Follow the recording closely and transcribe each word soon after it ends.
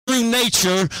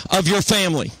nature of your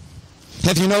family.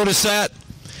 Have you noticed that?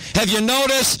 Have you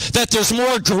noticed that there's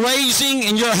more grazing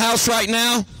in your house right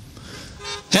now?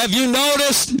 Have you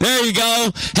noticed, there you go,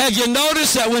 have you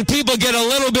noticed that when people get a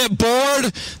little bit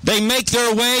bored, they make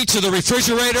their way to the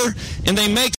refrigerator and they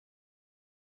make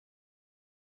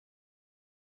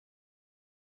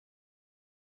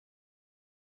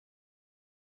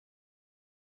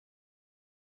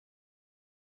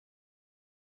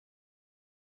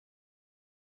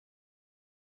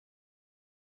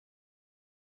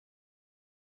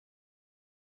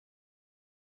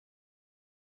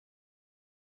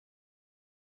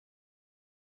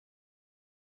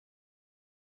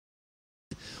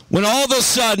when all of a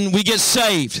sudden we get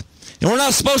saved, and we're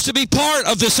not supposed to be part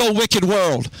of this old wicked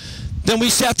world, then we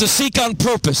have to seek on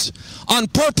purpose. On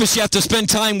purpose, you have to spend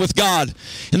time with God.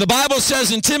 And the Bible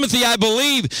says in Timothy, I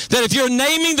believe, that if you're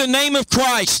naming the name of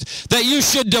Christ, that you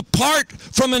should depart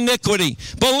from iniquity.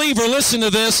 Believer, listen to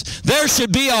this. There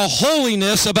should be a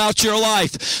holiness about your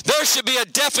life. There should be a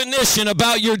definition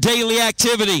about your daily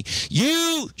activity.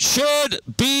 You should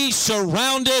be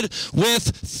surrounded with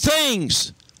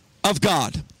things of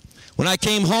God. When I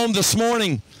came home this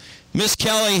morning, Miss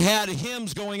Kelly had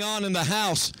hymns going on in the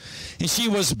house, and she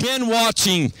was binge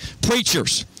watching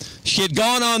preachers. She had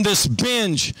gone on this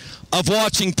binge of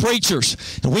watching preachers.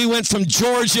 And we went from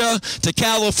Georgia to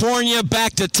California,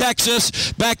 back to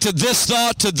Texas, back to this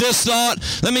thought, to this thought.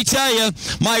 Let me tell you,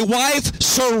 my wife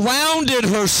surrounded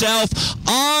herself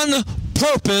on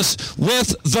purpose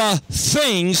with the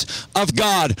things of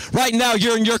God. Right now,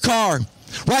 you're in your car.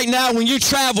 Right now, when you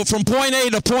travel from point A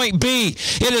to point B,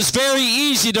 it is very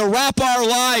easy to wrap our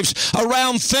lives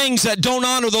around things that don't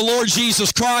honor the Lord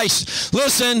Jesus Christ.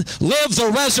 Listen, live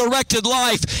the resurrected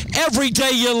life every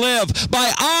day you live by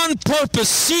on purpose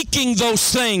seeking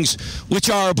those things which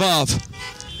are above.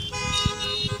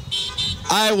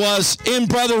 I was in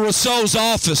Brother Rousseau's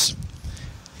office,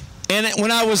 and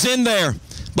when I was in there,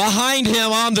 behind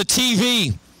him on the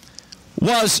TV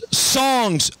was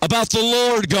songs about the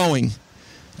Lord going.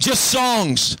 Just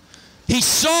songs. He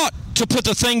sought to put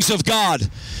the things of God.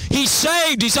 He's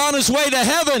saved. He's on his way to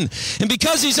heaven. And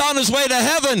because he's on his way to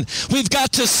heaven, we've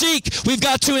got to seek. We've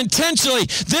got to intentionally.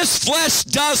 This flesh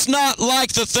does not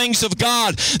like the things of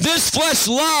God. This flesh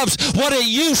loves what it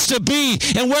used to be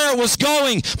and where it was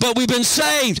going. But we've been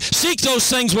saved. Seek those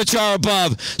things which are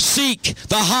above. Seek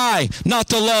the high, not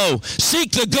the low.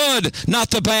 Seek the good,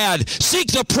 not the bad.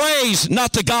 Seek the praise,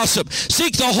 not the gossip.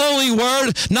 Seek the holy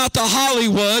word, not the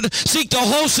Hollywood. Seek the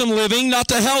wholesome living, not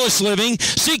the hellish living.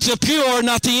 Seek the pure,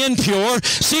 not the impure.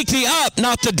 Seek the up,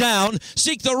 not the down.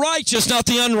 Seek the righteous, not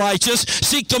the unrighteous.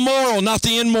 Seek the moral, not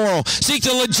the immoral. Seek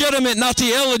the legitimate, not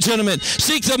the illegitimate.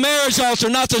 Seek the marriage altar,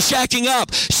 not the shacking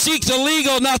up. Seek the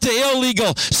legal, not the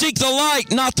illegal. Seek the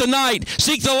light, not the night.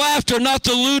 Seek the laughter, not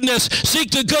the lewdness.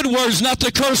 Seek the good words, not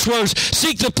the curse words.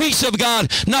 Seek the peace of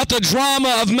God, not the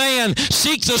drama of man.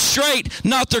 Seek the straight,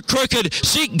 not the crooked.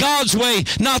 Seek God's way,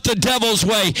 not the devil's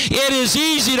way. It is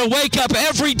easy to wake up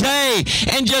every day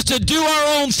and just to do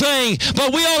our own thing,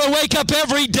 but we ought to wake up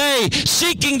every day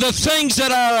seeking the things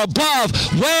that are above,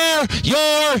 where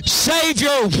your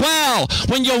Savior dwell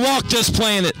when you walk this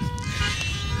planet.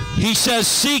 He says,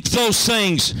 seek those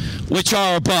things which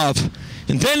are above.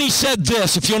 And then he said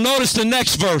this, if you'll notice the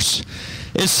next verse,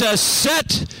 it says,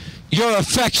 set your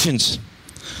affections.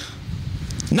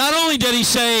 Not only did he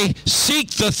say,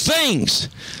 seek the things,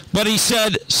 but he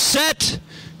said, set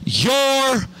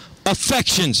your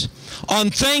affections on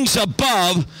things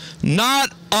above,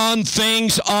 not on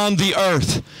things on the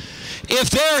earth. If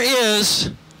there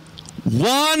is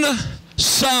one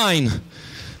sign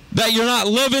that you're not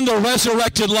living the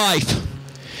resurrected life,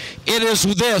 it is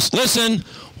this. Listen,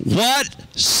 what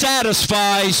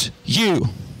satisfies you?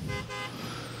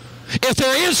 If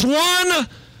there is one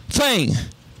thing,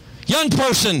 young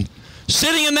person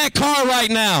sitting in that car right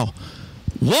now,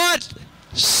 what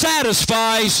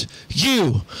satisfies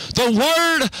you? The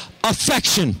word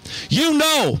affection. You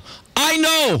know, I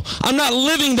know I'm not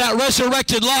living that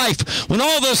resurrected life when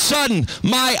all of a sudden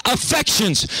my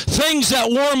affections, things that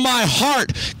warm my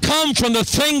heart, come from the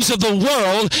things of the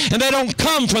world and they don't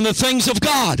come from the things of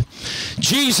God.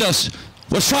 Jesus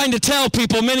was trying to tell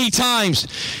people many times.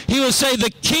 He would say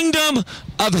the kingdom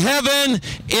of heaven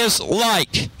is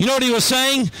like. You know what he was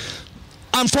saying?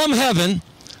 I'm from heaven.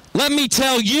 Let me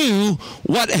tell you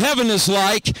what heaven is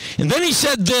like. And then he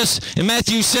said this in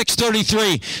Matthew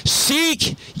 6:33.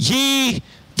 Seek ye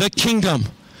the kingdom.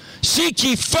 Seek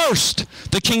ye first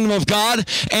the kingdom of God,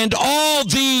 and all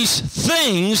these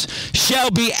things shall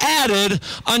be added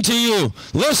unto you.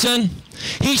 Listen,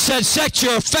 he said, set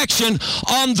your affection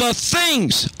on the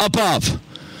things above.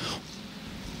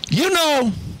 You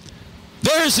know,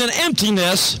 there's an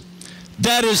emptiness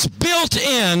that is built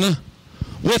in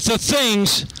with the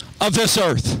things of this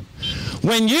earth.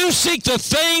 When you seek the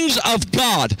things of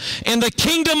God and the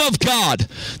kingdom of God,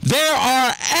 there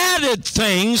are added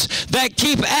things that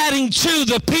keep adding to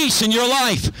the peace in your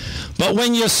life. But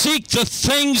when you seek the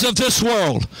things of this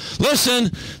world,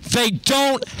 listen, they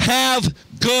don't have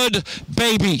good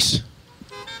babies.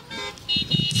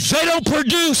 They don't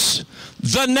produce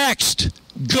the next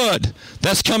good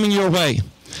that's coming your way.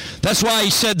 That's why he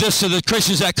said this to the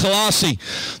Christians at Colossae.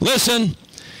 Listen,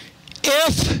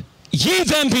 if ye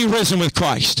then be risen with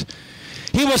Christ.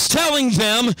 He was telling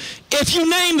them, if you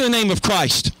name the name of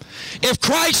Christ, if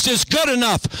Christ is good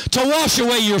enough to wash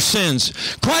away your sins,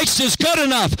 Christ is good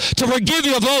enough to forgive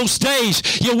you of those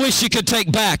days you wish you could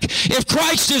take back, if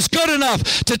Christ is good enough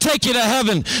to take you to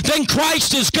heaven, then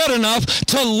Christ is good enough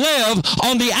to live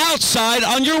on the outside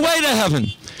on your way to heaven.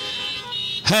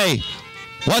 Hey,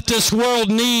 what this world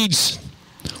needs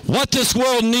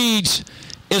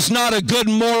is not a good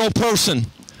moral person.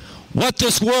 What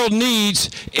this world needs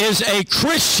is a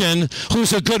Christian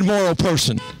who's a good moral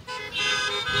person.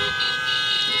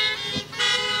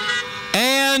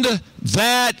 And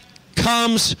that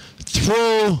comes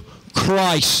through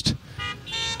Christ.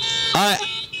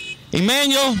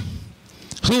 Emmanuel,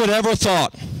 who would ever have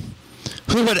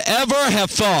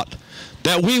thought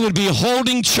that we would be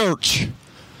holding church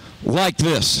like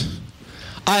this?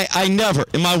 I never,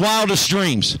 in my wildest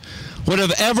dreams, would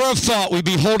have ever thought we'd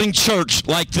be holding church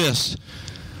like this.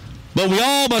 But we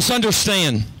all must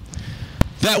understand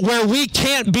that where we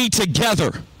can't be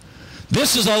together,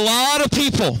 this is a lot of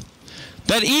people,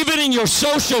 that even in your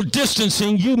social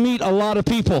distancing, you meet a lot of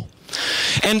people.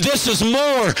 And this is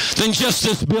more than just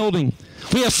this building.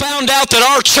 We have found out that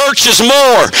our church is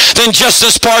more than just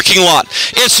this parking lot.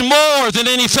 It's more than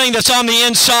anything that's on the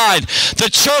inside. The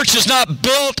church is not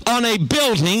built on a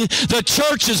building. The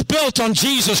church is built on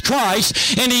Jesus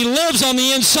Christ, and he lives on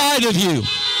the inside of you.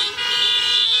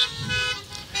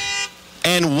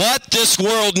 And what this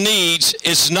world needs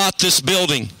is not this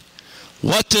building.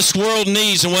 What this world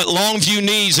needs and what Longview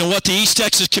needs and what the East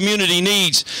Texas community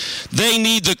needs, they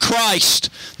need the Christ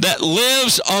that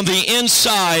lives on the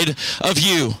inside of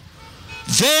you.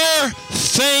 They're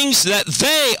things that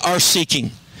they are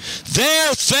seeking.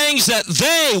 They're things that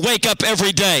they wake up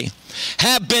every day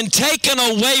have been taken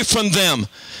away from them.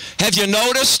 Have you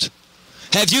noticed?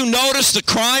 Have you noticed the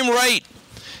crime rate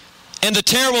and the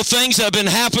terrible things that have been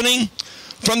happening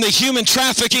from the human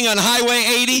trafficking on Highway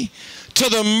 80? To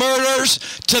the murders,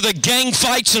 to the gang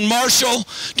fights in Marshall.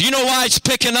 Do you know why it's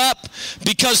picking up?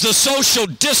 Because the social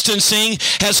distancing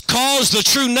has caused the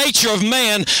true nature of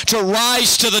man to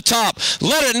rise to the top.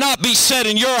 Let it not be said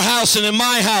in your house and in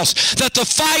my house that the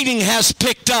fighting has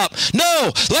picked up.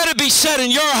 No, let it be said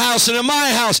in your house and in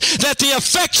my house that the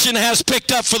affection has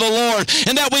picked up for the Lord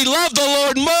and that we love the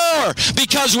Lord more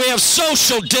because we have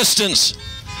social distance.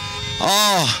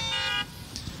 Oh,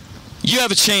 you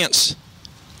have a chance.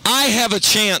 I have a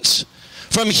chance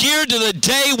from here to the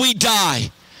day we die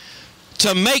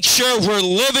to make sure we're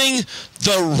living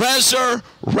the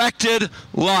resurrected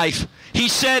life. He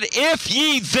said, if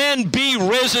ye then be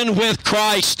risen with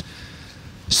Christ,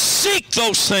 seek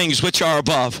those things which are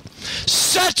above.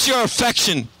 Set your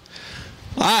affection.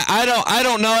 I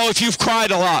don't know if you've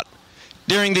cried a lot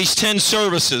during these 10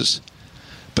 services,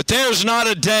 but there's not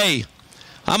a day.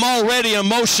 I'm already an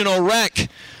emotional wreck.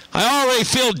 I already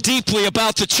feel deeply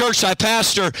about the church I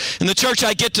pastor and the church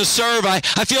I get to serve. I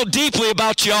feel deeply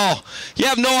about y'all. You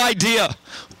have no idea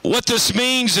what this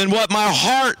means and what my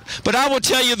heart, but I will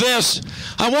tell you this.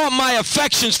 I want my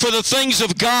affections for the things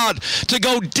of God to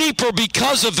go deeper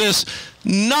because of this,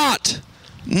 not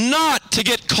to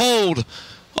get cold.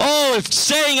 Oh, if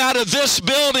staying out of this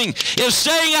building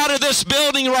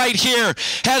right here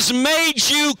has made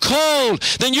you cold,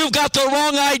 then you've got the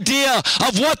wrong idea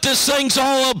of what this thing's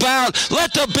all about.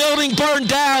 Let the building burn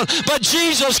down, but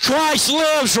Jesus Christ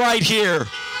lives right here.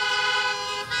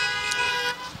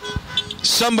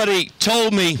 Somebody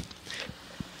told me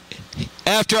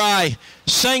after I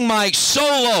sang my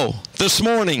solo this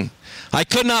morning, I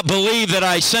could not believe that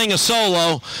I sang a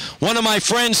solo. One of my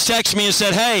friends texted me and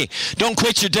said, hey, don't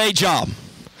quit your day job.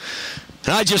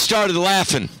 And I just started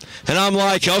laughing. And I'm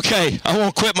like, okay, I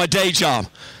won't quit my day job.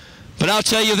 But I'll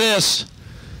tell you this,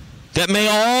 that may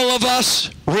all of us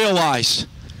realize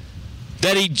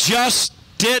that he just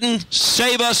didn't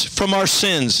save us from our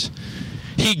sins.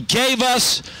 He gave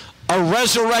us a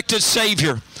resurrected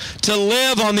Savior to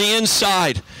live on the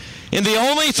inside. And the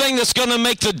only thing that's going to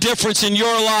make the difference in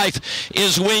your life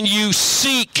is when you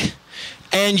seek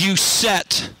and you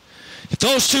set.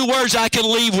 Those two words I can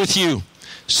leave with you.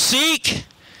 Seek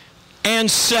and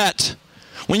set.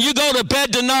 When you go to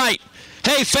bed tonight,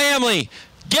 hey family,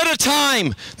 get a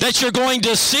time that you're going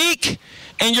to seek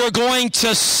and you're going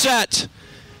to set.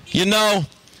 You know,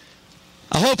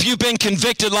 I hope you've been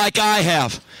convicted like I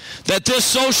have, that this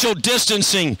social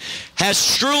distancing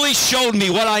has truly showed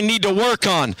me what I need to work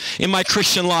on in my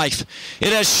Christian life.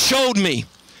 It has showed me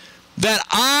that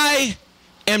I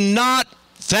am not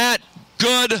that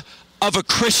good of a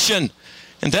Christian,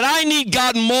 and that I need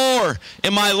God more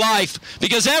in my life,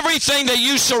 because everything that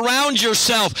you surround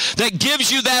yourself that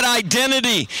gives you that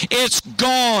identity, it's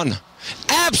gone.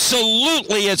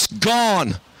 Absolutely, it's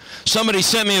gone. Somebody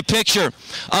sent me a picture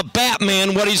of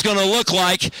Batman, what he's going to look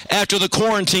like after the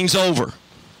quarantine's over.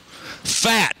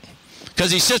 Fat,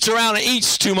 because he sits around and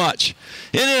eats too much.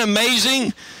 Isn't it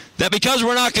amazing that because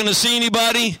we're not going to see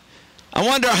anybody, I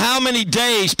wonder how many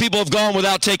days people have gone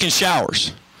without taking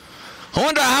showers. I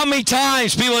wonder how many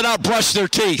times people have not brushed their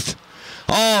teeth.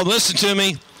 Oh, listen to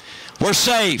me. We're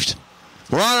saved.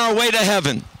 We're on our way to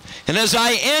heaven. And as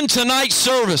I end tonight's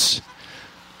service,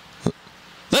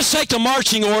 let's take the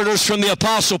marching orders from the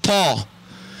Apostle Paul.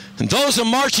 And those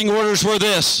marching orders were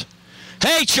this.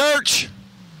 Hey, church,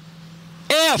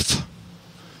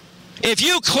 if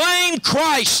you claim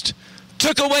Christ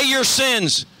took away your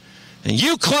sins, and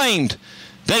you claimed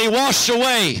that he washed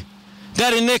away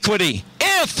that iniquity,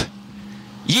 if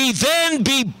ye then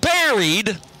be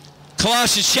buried,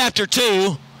 Colossians chapter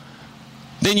 2,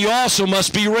 then you also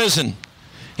must be risen.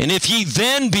 And if ye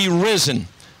then be risen,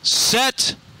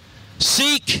 seek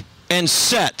and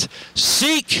set.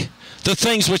 Seek the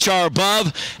things which are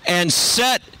above and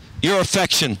set your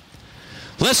affection.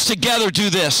 Let's together do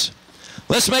this.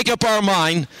 Let's make up our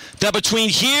mind that between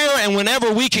here and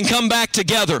whenever we can come back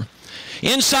together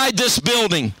inside this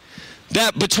building,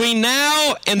 that between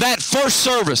now and that first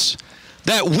service,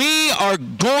 that we are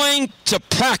going to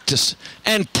practice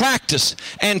and practice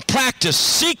and practice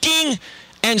seeking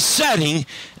and setting.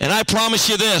 And I promise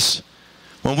you this,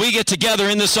 when we get together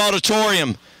in this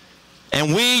auditorium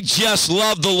and we just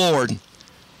love the Lord,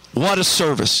 what a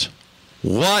service.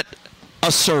 What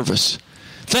a service.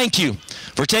 Thank you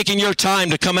for taking your time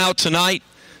to come out tonight.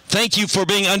 Thank you for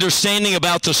being understanding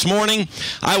about this morning.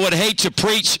 I would hate to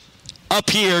preach up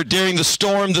here during the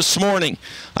storm this morning.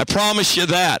 I promise you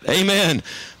that. Amen.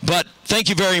 But thank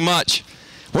you very much.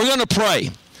 We're going to pray,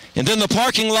 and then the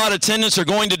parking lot attendants are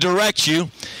going to direct you.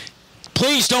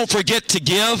 Please don't forget to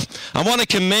give. I want to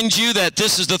commend you that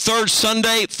this is the fourth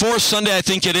Sunday I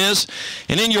think it is.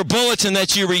 And in your bulletin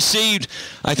that you received,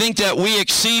 I think that we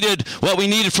exceeded what we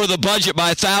needed for the budget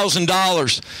by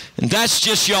 $1,000. And that's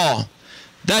just y'all.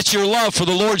 That's your love for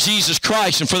the Lord Jesus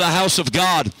Christ and for the house of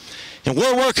God. And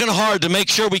we're working hard to make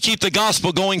sure we keep the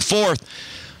gospel going forth.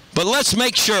 But let's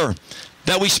make sure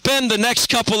that we spend the next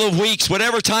couple of weeks,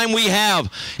 whatever time we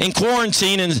have in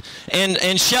quarantine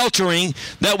and sheltering,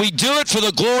 that we do it for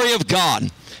the glory of God.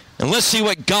 And let's see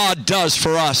what God does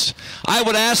for us. I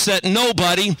would ask that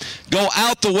nobody go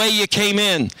out the way you came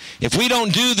in. If we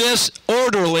don't do this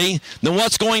orderly, then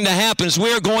what's going to happen is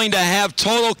we're going to have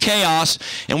total chaos,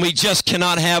 and we just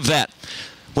cannot have that.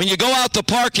 When you go out the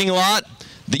parking lot,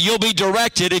 you'll be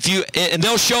directed, and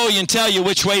they'll show you and tell you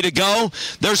which way to go.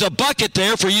 There's a bucket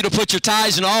there for you to put your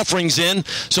tithes and offerings in,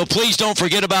 so please don't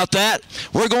forget about that.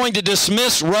 We're going to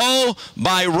dismiss row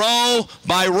by row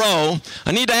by row.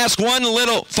 I need to ask one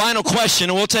little final question,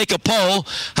 and we'll take a poll.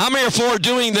 How many are for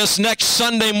doing this next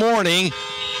Sunday morning?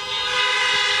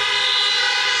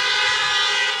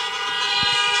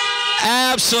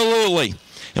 Absolutely.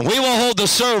 And we will hold the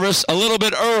service a little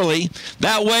bit early.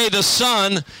 That way the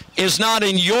sun is not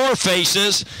in your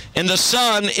faces and the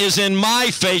sun is in my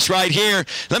face right here.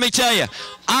 Let me tell you,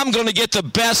 I'm going to get the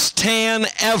best tan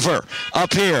ever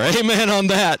up here. Amen on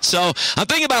that. So I'm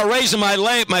thinking about raising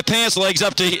my pants legs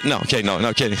up to here. No kidding.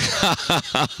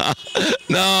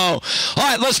 No. All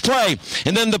right, let's pray.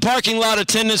 And then the parking lot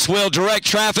attendants will direct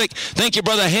traffic. Thank you,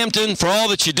 Brother Hampton, for all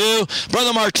that you do.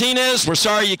 Brother Martinez, we're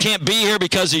sorry you can't be here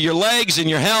because of your legs and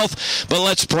your health, but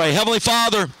let's pray. Heavenly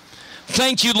Father,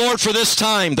 thank you, Lord, for this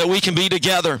time that we can be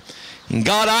together. And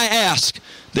God, I ask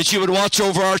that you would watch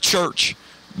over our church.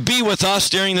 Be with us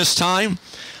during this time.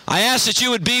 I ask that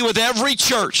you would be with every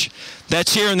church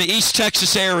that's here in the East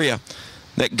Texas area.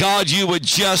 That, God, you would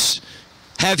just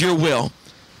have your will.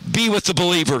 Be with the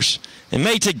believers. And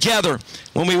may together,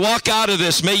 when we walk out of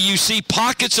this, may you see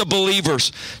pockets of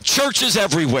believers, churches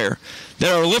everywhere,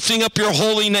 that are lifting up your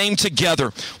holy name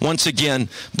together once again.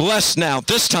 Bless now,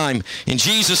 this time, in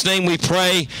Jesus' name we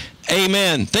pray.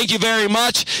 Amen. Thank you very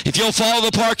much. If you'll follow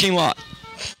the parking lot.